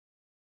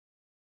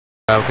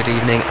Well, good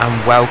evening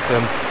and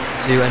welcome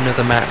to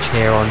another match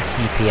here on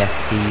TPS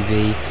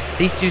TV.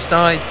 These two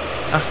sides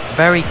are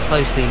very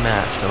closely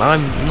matched and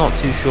I'm not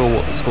too sure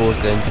what the score is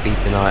going to be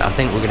tonight. I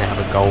think we're going to have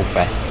a goal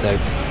fest, so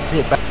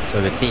sit back. So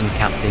the team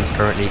captain's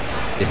currently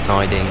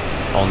deciding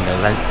on the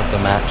length of the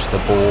match, the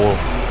ball,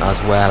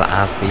 as well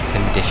as the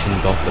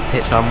conditions of the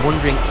pitch. I'm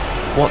wondering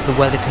what the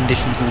weather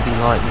conditions will be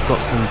like. We've got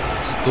some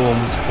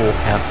storms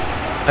forecast.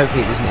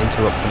 Hopefully it doesn't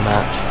interrupt the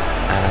match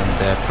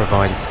and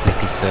provide a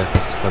slippy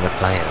surface for the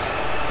players.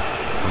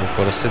 And we've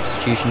got a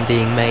substitution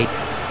being made.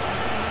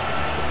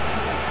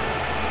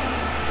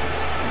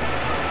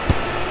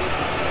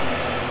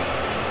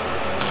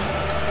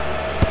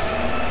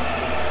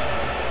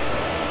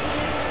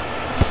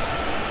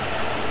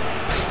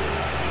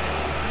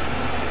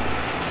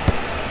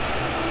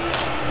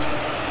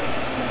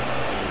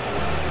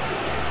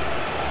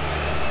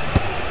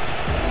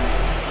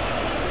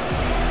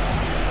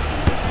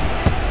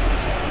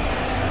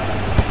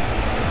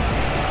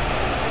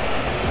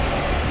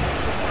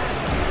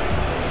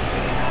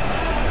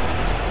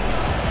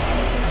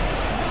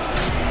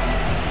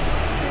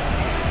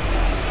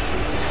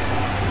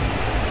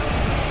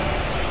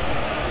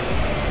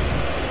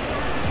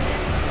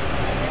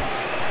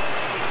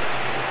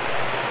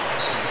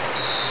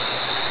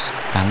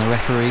 And the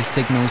referee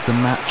signals the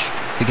match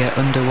to get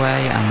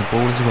underway and the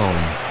ball is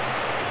rolling.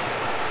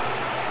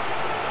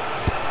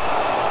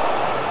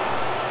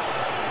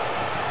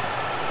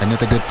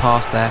 Another good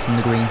pass there from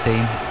the green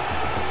team.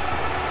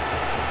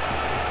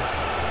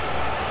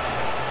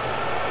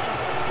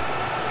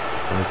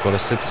 And we've got a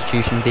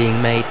substitution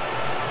being made.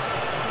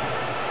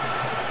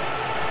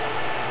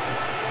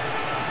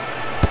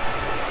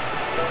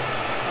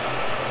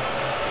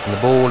 And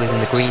the ball is in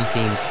the green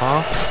team's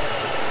half.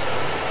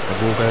 The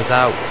ball goes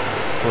out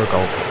for a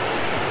goal kick.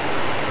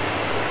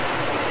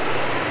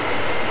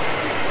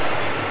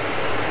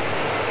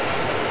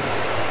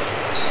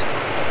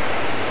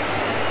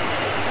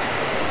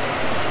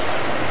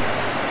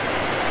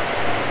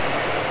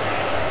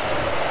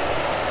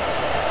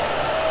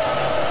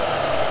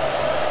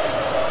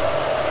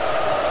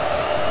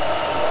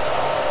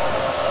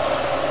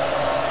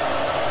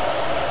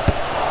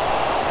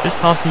 Just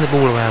passing the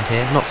ball around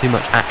here, not too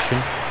much action.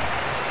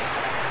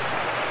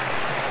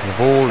 And the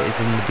ball is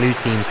in the blue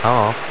team's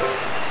half.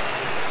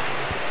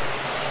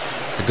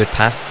 It's a good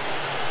pass.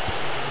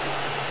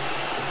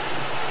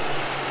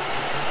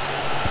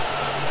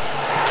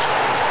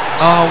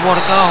 Oh, what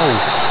a goal!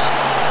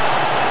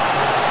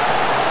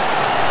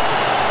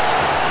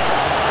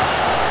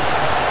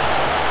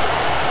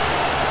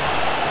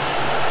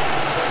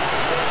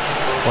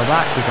 Well,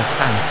 that is a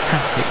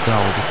fantastic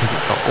goal because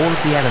it's got all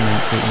of the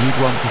elements that you'd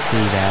want to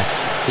see there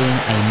in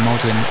a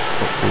modern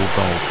football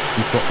goal.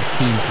 You've got the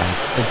team play,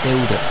 the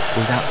build-up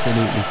was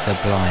absolutely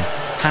sublime.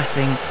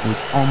 Passing was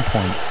on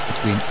point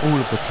between all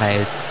of the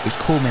players, which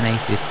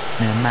culminated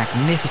in a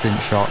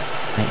magnificent shot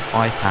and it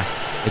bypassed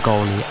the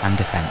goalie and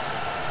defence.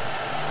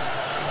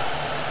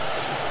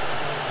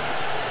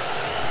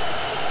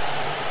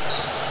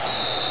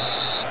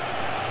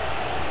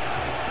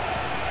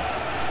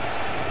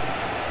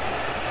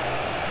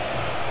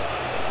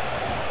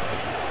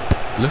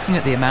 Looking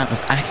at the amount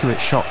of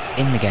accurate shots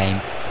in the game,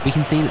 we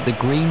can see that the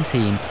green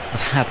team have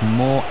had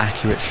more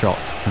accurate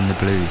shots than the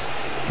blues.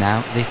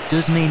 Now, this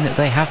does mean that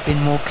they have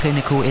been more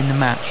clinical in the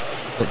match,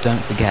 but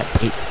don't forget,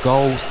 it's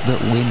goals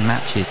that win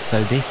matches,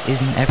 so this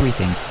isn't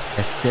everything.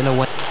 There's still a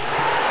way.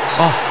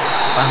 Oh,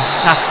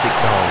 fantastic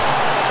goal!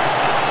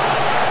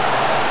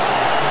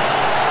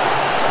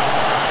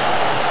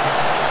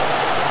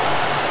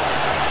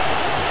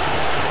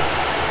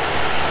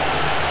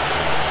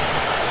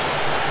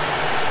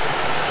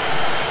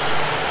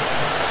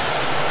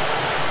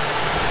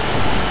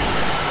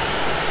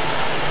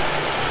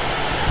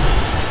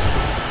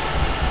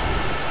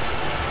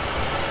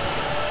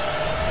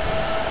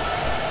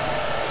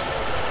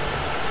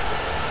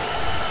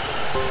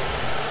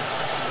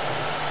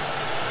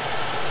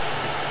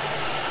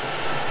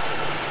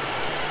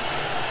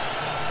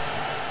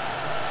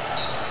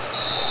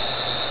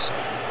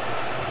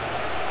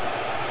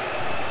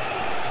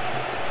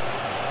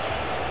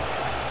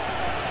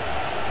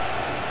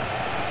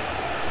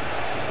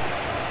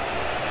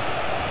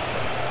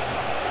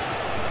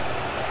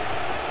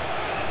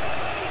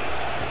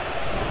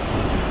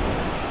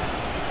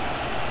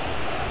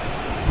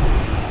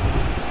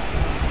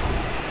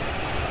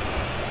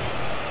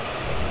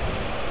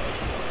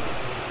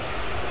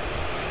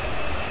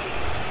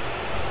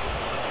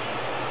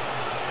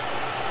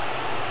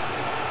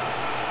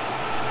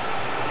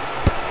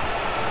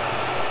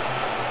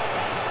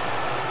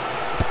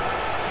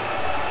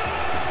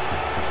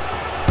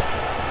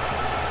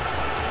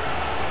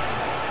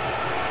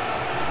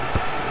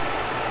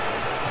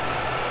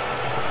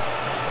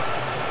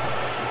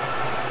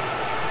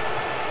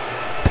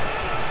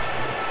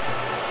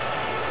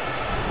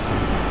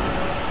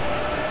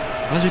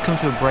 As we come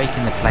to a break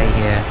in the play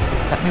here,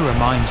 let me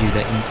remind you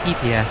that in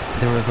TPS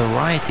there are a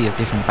variety of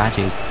different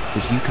badges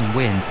which you can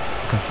win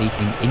for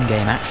completing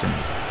in-game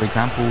actions. For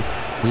example,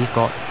 we've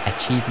got a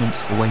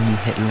achievements for when you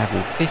hit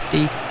level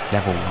 50,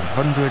 level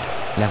 100,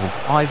 level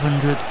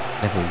 500,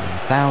 level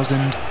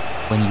 1000,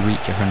 when you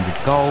reach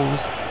 100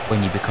 goals,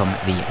 when you become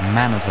the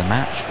man of the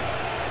match,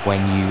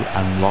 when you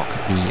unlock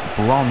the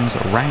bronze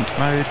ranked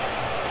mode,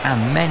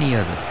 and many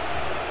others.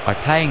 By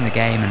playing the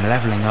game and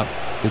leveling up,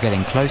 you're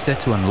getting closer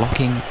to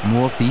unlocking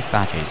more of these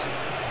badges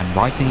and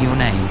writing your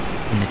name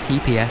in the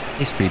TPS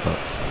history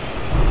books.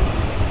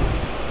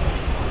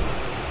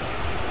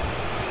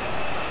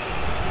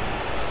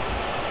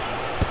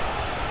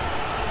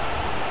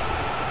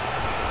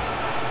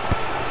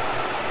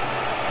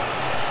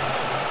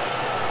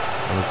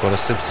 And we've got a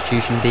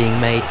substitution being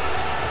made,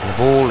 and the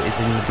ball is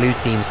in the blue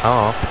team's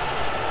half.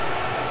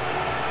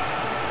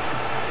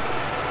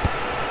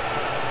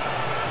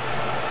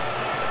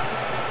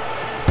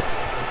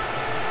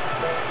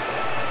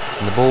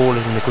 And the ball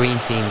is in the green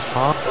team's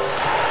half.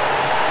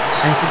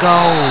 And it's a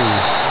goal!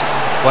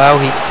 Well,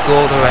 he's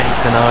scored already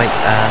tonight,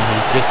 and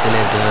he's just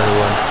delivered another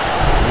one.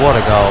 What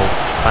a goal.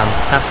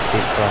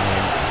 Fantastic from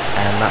him.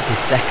 And that's his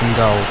second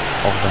goal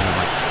of the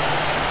night.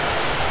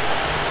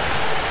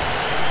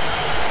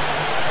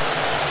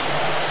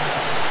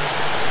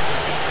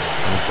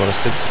 And we've got a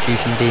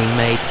substitution being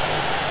made.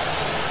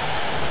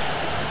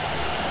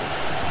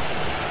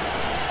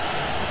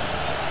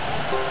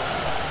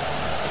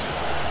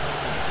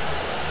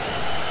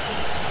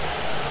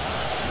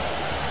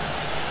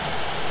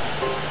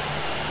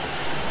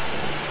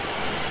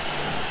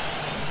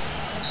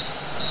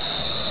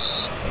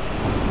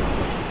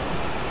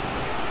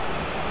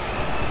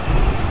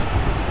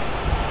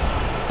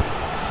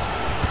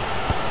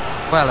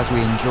 Well, as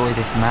we enjoy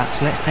this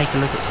match, let's take a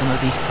look at some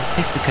of these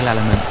statistical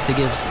elements to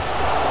give...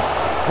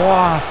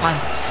 Wow,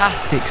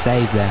 fantastic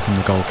save there from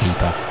the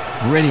goalkeeper.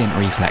 Brilliant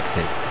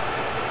reflexes.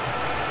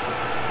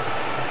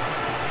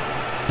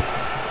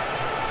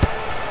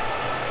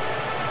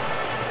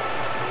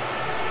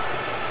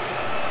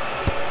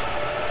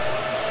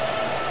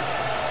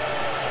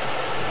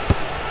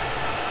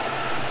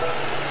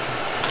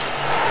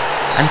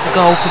 And it's a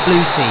goal for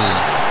blue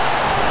team.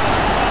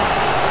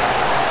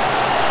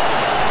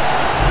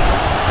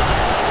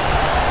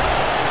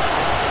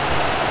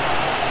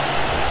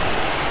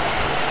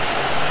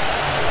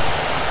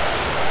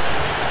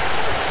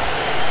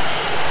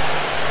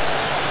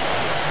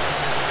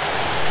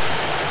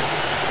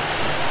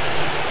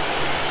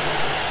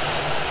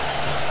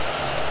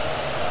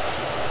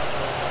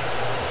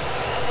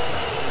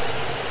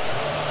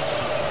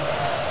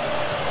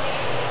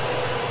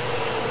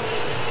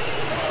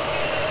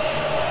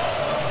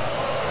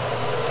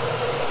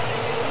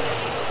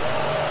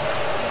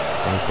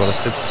 We've got a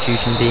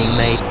substitution being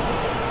made.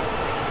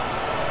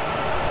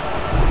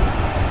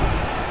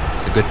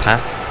 It's a good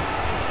pass.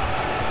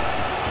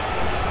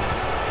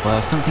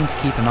 Well, something to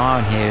keep an eye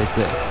on here is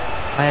that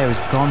the player has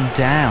gone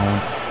down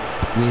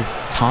with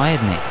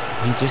tiredness.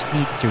 He just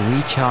needs to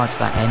recharge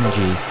that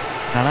energy.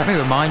 Now let me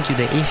remind you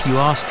that if you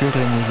are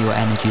struggling with your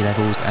energy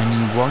levels and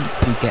you want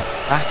to get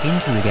back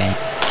into the game,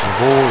 the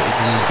ball is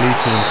in the blue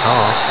team's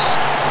half,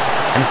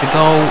 and it's a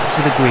goal to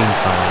the green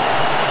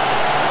side.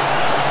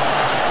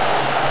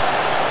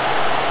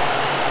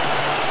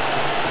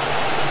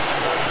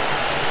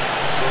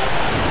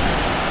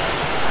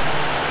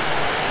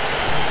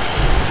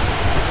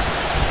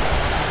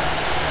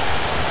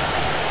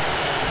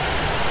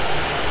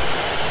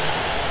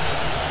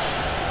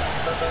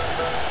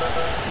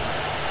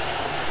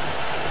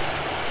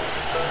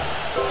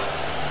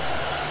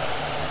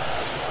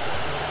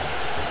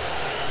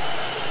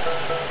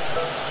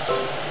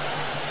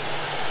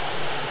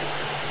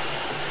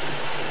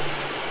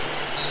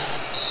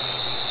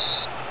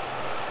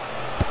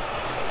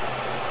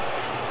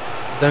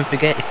 Don't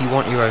forget, if you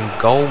want your own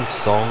goal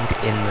song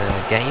in the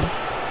game,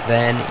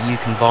 then you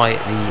can buy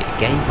the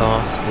Game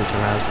Pass, which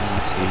allows you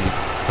to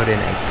put in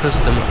a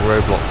custom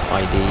Roblox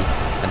ID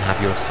and have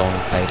your song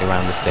played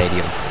around the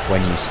stadium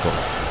when you score.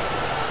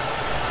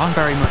 I'm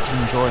very much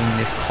enjoying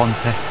this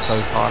contest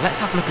so far.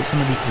 Let's have a look at some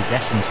of the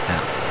possession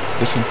stats,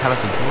 which can tell us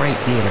a great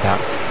deal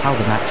about how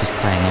the match is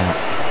playing out.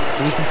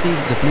 We can see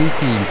that the blue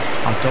team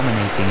are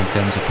dominating in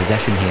terms of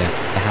possession here.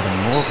 They're having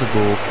more of the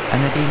ball and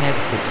they're being able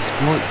to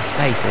exploit the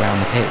space around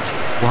the pitch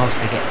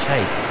whilst they get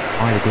chased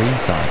by the green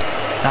side.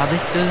 Now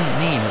this doesn't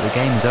mean that the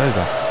game is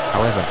over.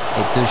 However,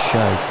 it does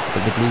show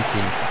that the blue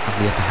team have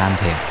the upper hand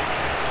here.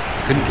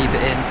 Couldn't keep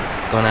it in.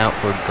 It's gone out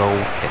for a goal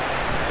kick.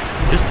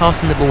 Just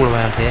passing the ball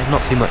around here,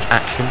 not too much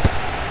action.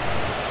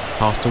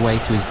 Passed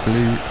away to his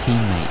blue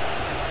teammate.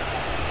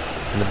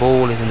 And the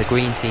ball is in the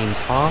green team's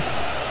half.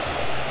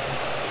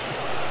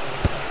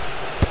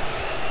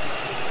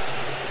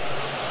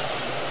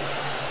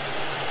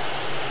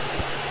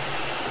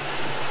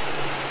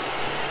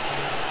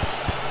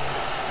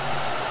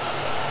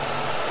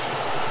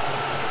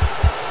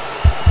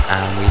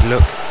 And we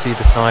look to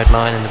the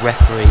sideline and the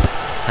referee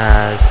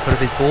has put up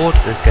his board.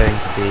 There's going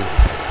to be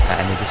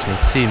an additional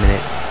 2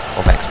 minutes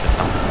of extra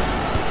time.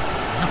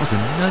 That was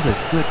another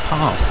good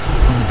pass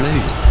from the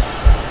Blues.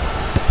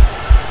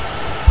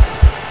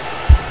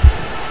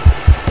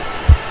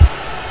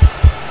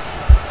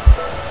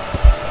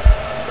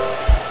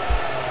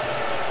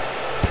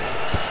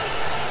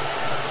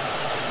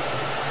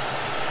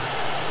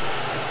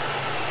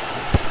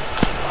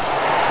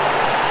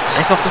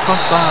 off the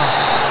crossbar.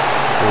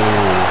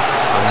 Oh,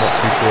 I'm not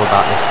too sure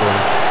about this one.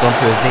 It's gone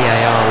to a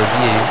VAR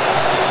review.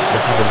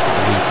 Let's have a look at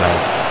the replay.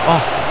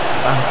 Oh,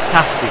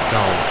 fantastic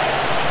goal.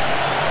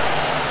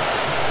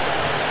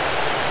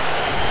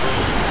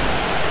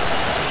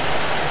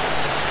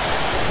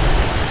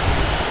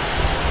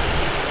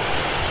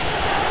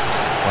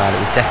 Well, it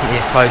was definitely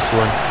a close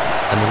one,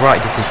 and the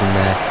right decision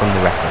there from the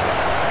referee.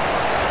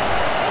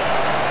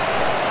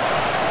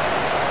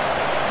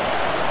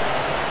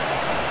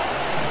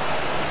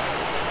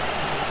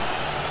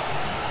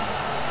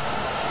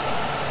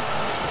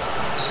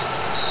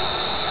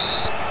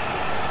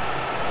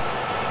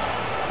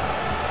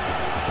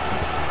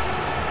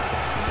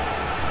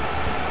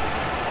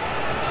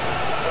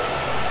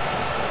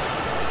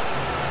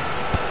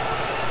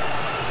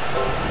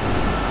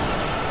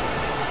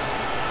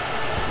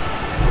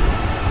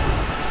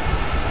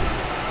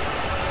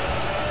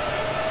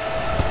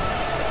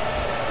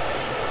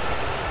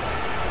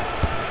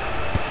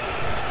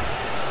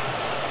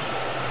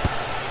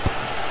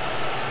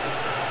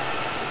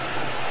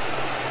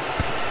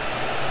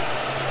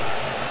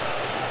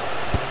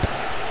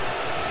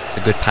 It's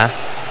a good pass.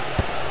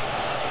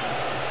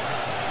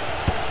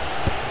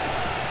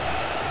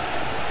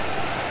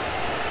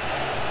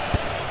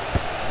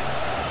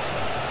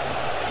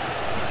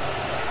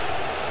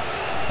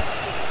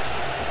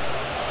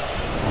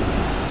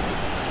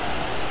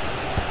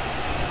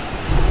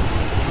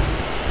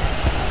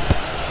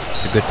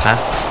 It's a good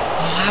pass.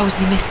 Oh, how has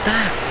he missed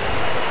that?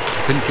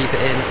 Couldn't keep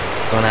it in.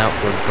 It's gone out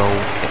for a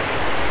goal kick.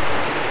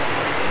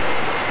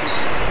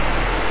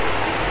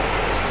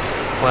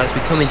 Well, as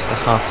we come into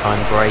the half-time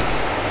break,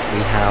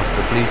 we have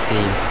the blue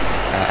team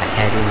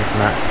ahead in this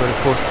match, but of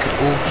course it could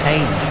all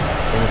change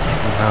in the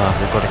second half.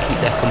 They've got to keep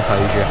their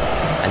composure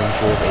and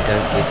ensure they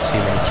don't give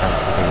too many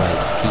chances away.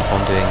 Keep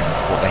on doing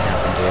what they have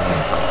been doing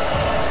this half.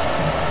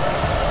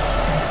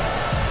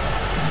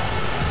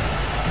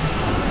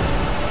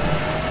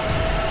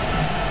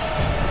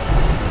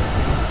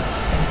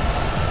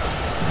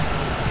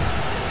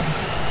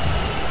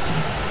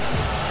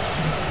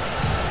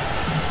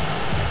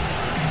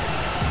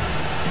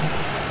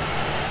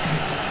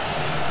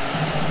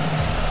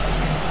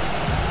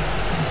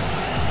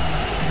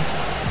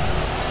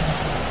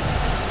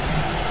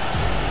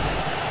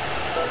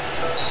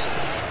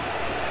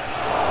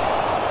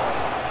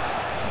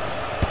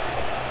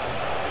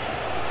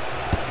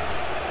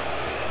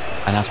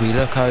 And as we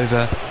look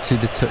over to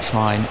the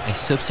touchline, a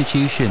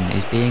substitution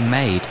is being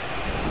made.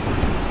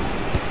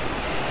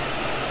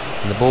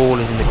 And the ball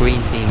is in the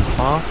green team's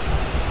half.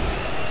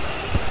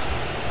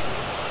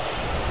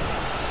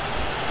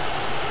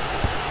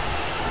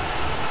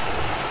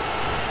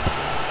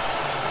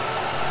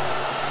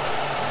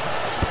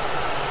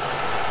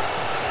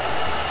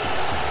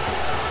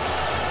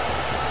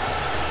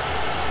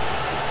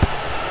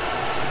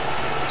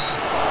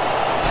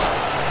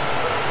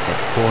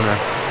 It's a corner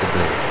to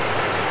blue.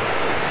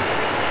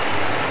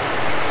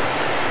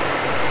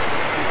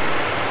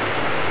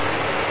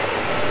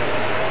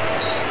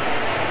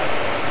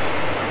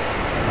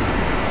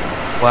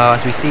 Well,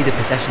 as we see the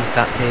possession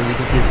stats here, we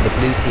can see that the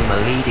blue team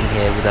are leading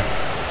here with a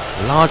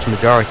large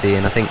majority,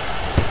 and I think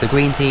if the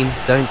green team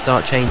don't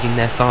start changing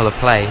their style of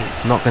play,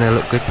 it's not going to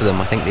look good for them.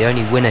 I think the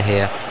only winner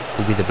here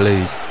will be the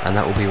blues, and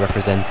that will be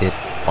represented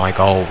by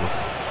goals.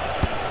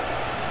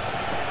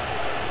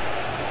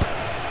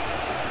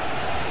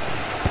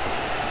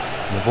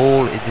 And the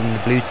ball is in the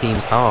blue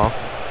team's half.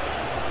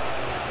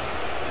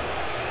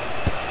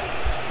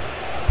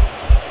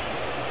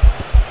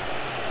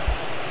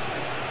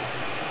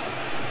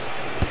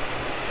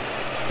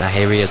 Now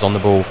here he is on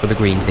the ball for the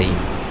green team.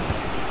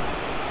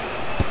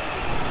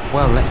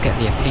 Well, let's get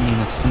the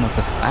opinion of some of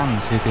the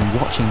fans who've been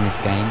watching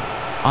this game.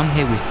 I'm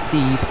here with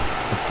Steve,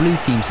 a blue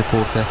team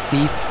supporter.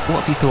 Steve,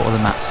 what have you thought of the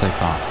match so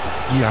far?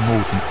 Yeah,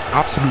 no, it's an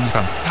absolutely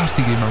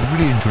fantastic game. I'm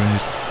really enjoying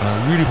it, and I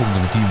really hope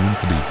that the team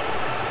wins today.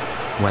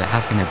 Well, it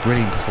has been a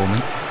brilliant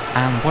performance.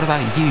 And what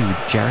about you,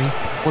 Jerry?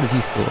 What have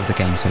you thought of the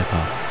game so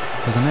far?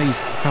 Because I know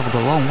you've travelled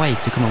a long way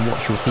to come and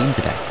watch your team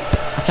today.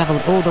 I've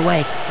travelled all the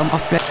way from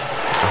Australia.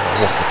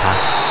 Oh, what a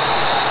pass.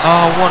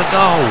 Oh, what a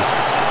goal!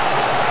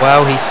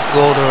 Well, he's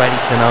scored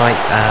already tonight,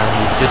 and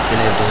he's just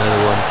delivered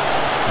another one.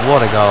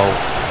 What a goal.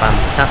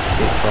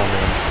 Fantastic from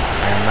him.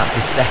 And that's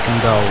his second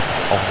goal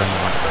of the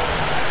night.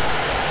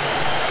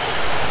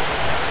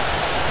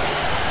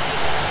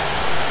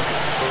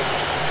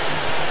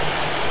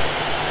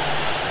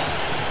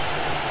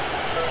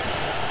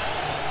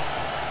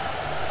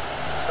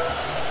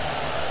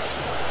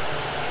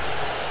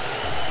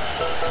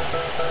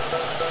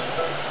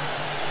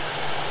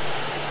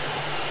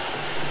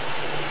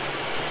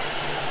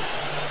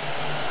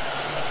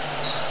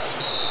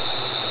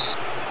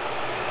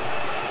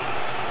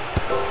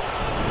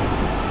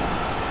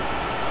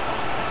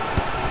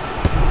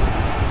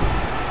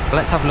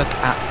 Let's have a look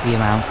at the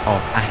amount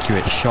of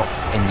accurate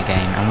shots in the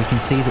game, and we can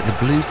see that the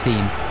blue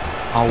team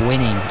are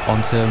winning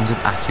on terms of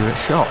accurate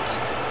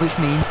shots, which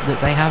means that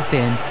they have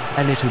been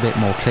a little bit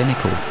more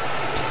clinical.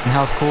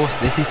 Now, of course,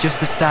 this is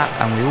just a stat,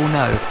 and we all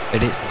know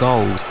that it's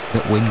goals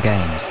that win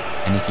games.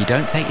 And if you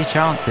don't take your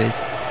chances,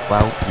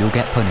 well, you'll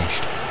get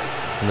punished.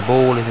 And the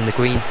ball is in the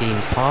green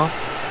team's half.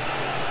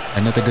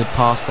 Another good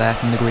pass there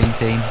from the green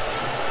team.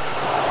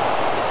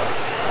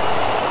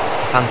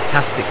 It's a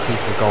fantastic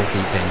piece of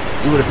goalkeeping.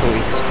 You would have thought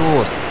he'd have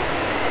scored.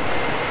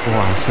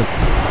 Wow, so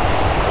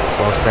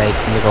Well saved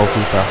from the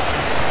goalkeeper.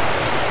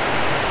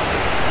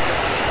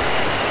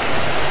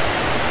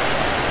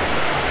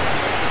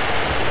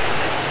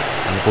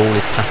 And the ball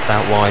is passed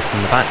out wide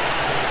from the back.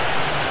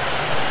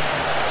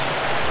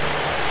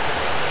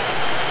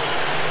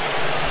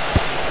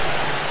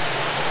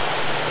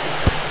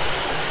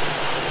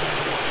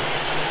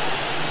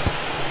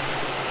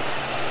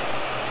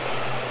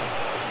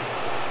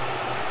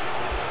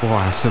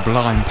 what a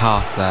sublime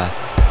pass there.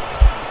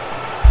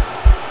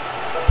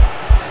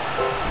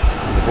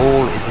 The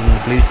ball is in the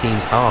blue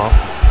team's half.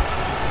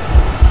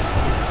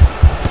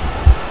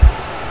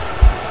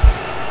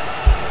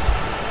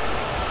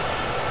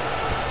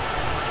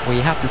 Well,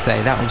 you have to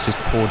say that was just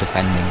poor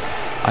defending.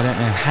 I don't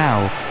know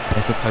how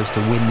they're supposed to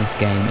win this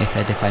game if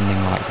they're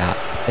defending like that.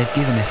 They've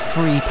given a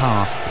free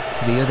pass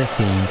to the other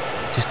team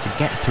just to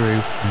get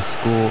through and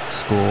score,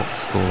 score,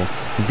 score.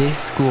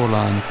 This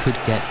scoreline could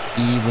get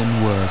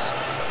even worse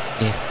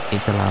if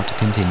it's allowed to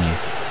continue.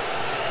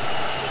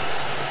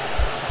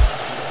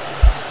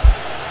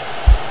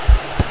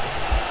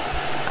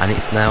 And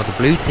it's now the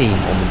blue team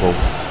on the ball.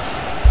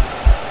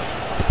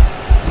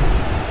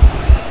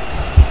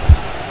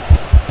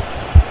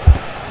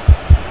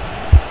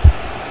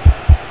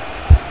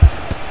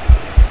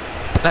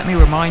 Let me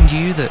remind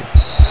you that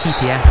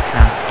TPS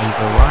has a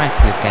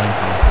variety of game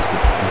passes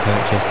which you can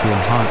purchase to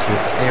enhance your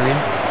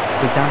experience.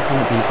 For example,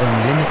 the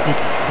Unlimited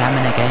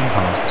Stamina Game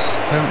Pass,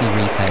 currently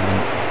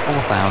retailing for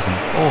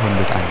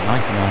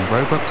 4,499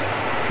 Robux,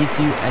 gives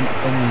you an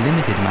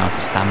unlimited amount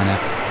of stamina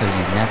so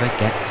you never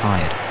get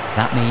tired.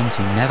 That means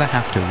you never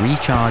have to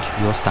recharge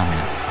your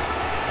stamina.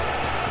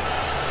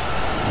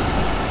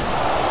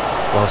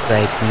 Well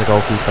saved from the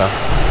goalkeeper.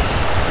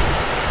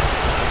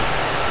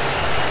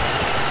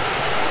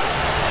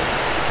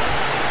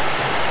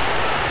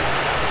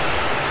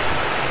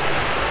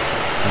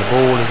 And the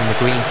ball is in the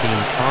green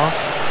team's half.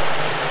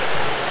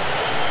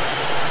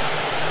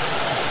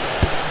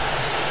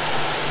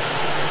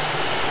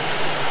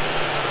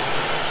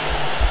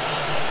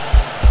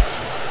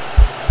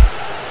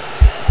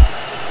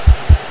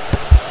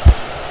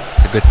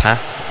 It's a good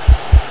pass.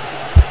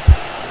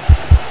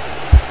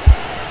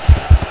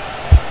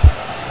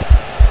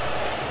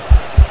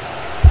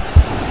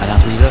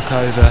 We look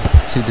over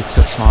to the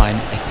touchline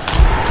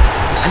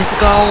and it's a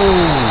goal!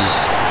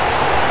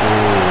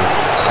 Oh,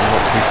 I'm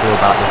not too sure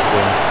about this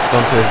one. It's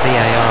gone to a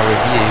VAR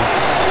review.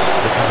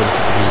 Let's have a look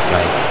at the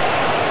replay.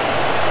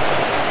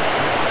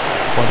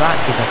 Well, that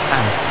is a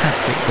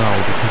fantastic goal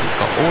because it's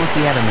got all of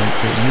the elements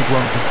that you'd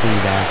want to see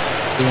there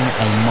in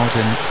a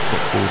modern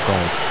football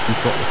goal.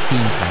 You've got the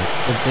team play,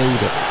 the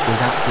build-up was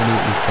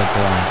absolutely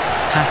sublime.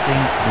 Passing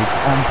was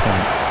on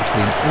point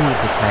between all of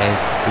the players,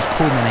 which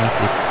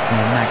culminated in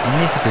a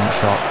magnificent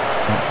shot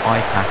that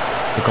bypassed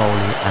the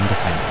goalie and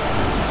defence.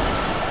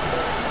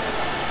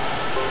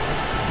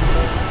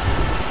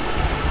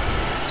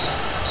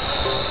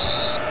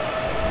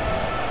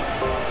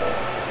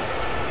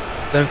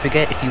 Don't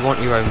forget, if you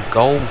want your own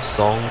goal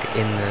song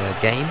in the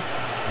game,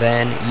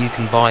 then you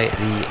can buy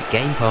the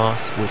Game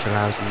Pass, which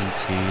allows you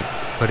to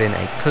put in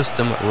a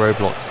custom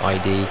Roblox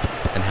ID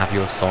and have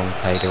your song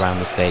played around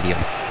the stadium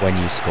when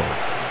you score.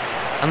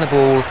 And the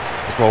ball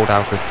is rolled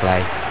out of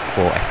play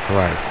for a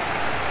throw.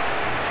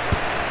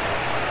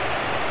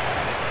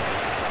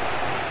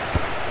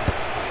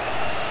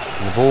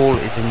 And the ball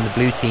is in the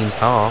blue team's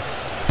half.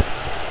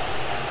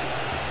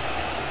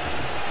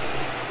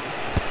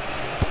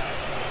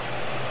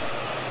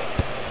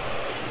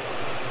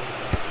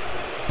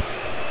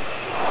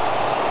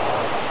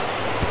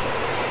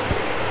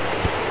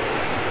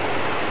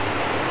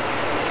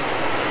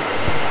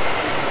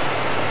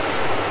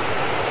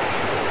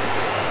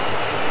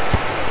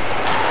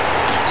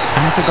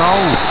 And it's a goal,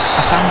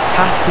 a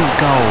fantastic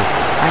goal,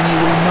 and you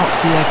will not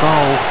see a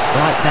goal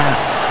like that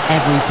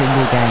every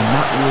single game.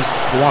 That was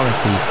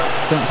quality,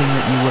 something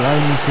that you will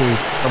only see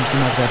from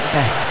some of the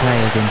best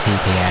players in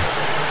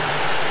TPS.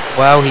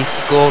 Well, he's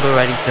scored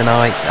already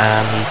tonight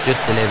and he's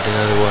just delivered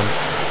another one.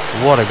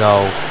 What a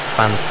goal,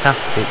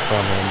 fantastic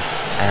from him,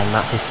 and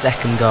that's his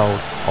second goal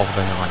of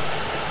the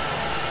night.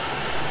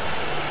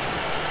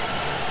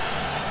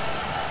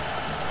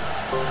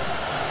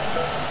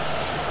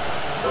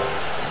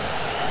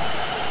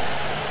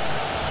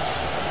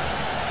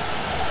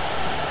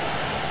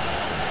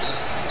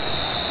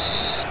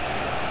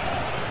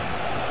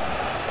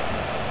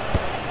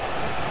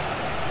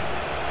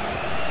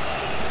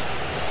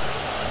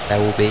 There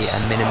will be a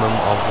minimum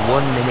of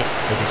 1 minute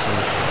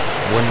additional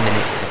time. 1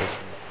 minute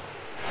additional time.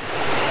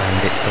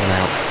 And it's gone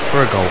out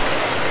for a goal.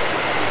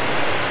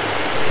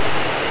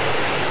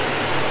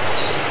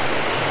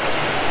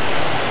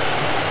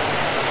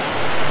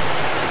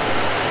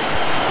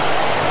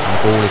 And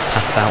the ball is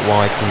passed out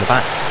wide from the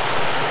back.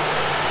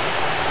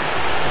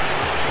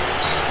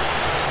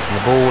 And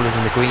the ball is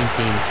in the green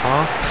team's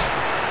half.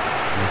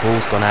 And the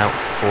ball's gone out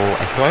for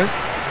a throw.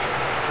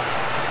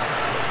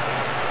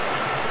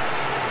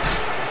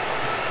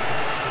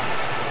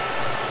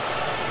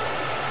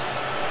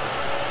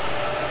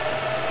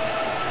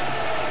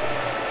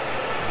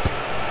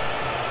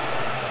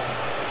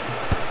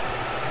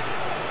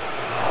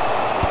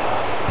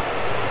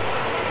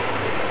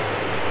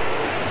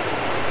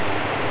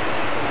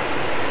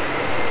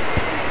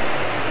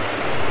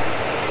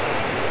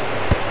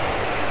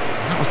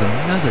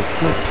 Another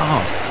good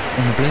pass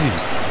on the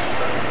Blues.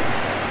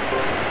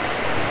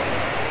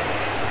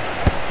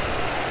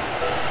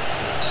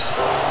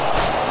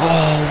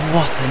 Oh,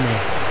 what a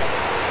miss.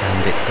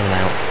 And it's gone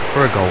out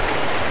for a goal kick.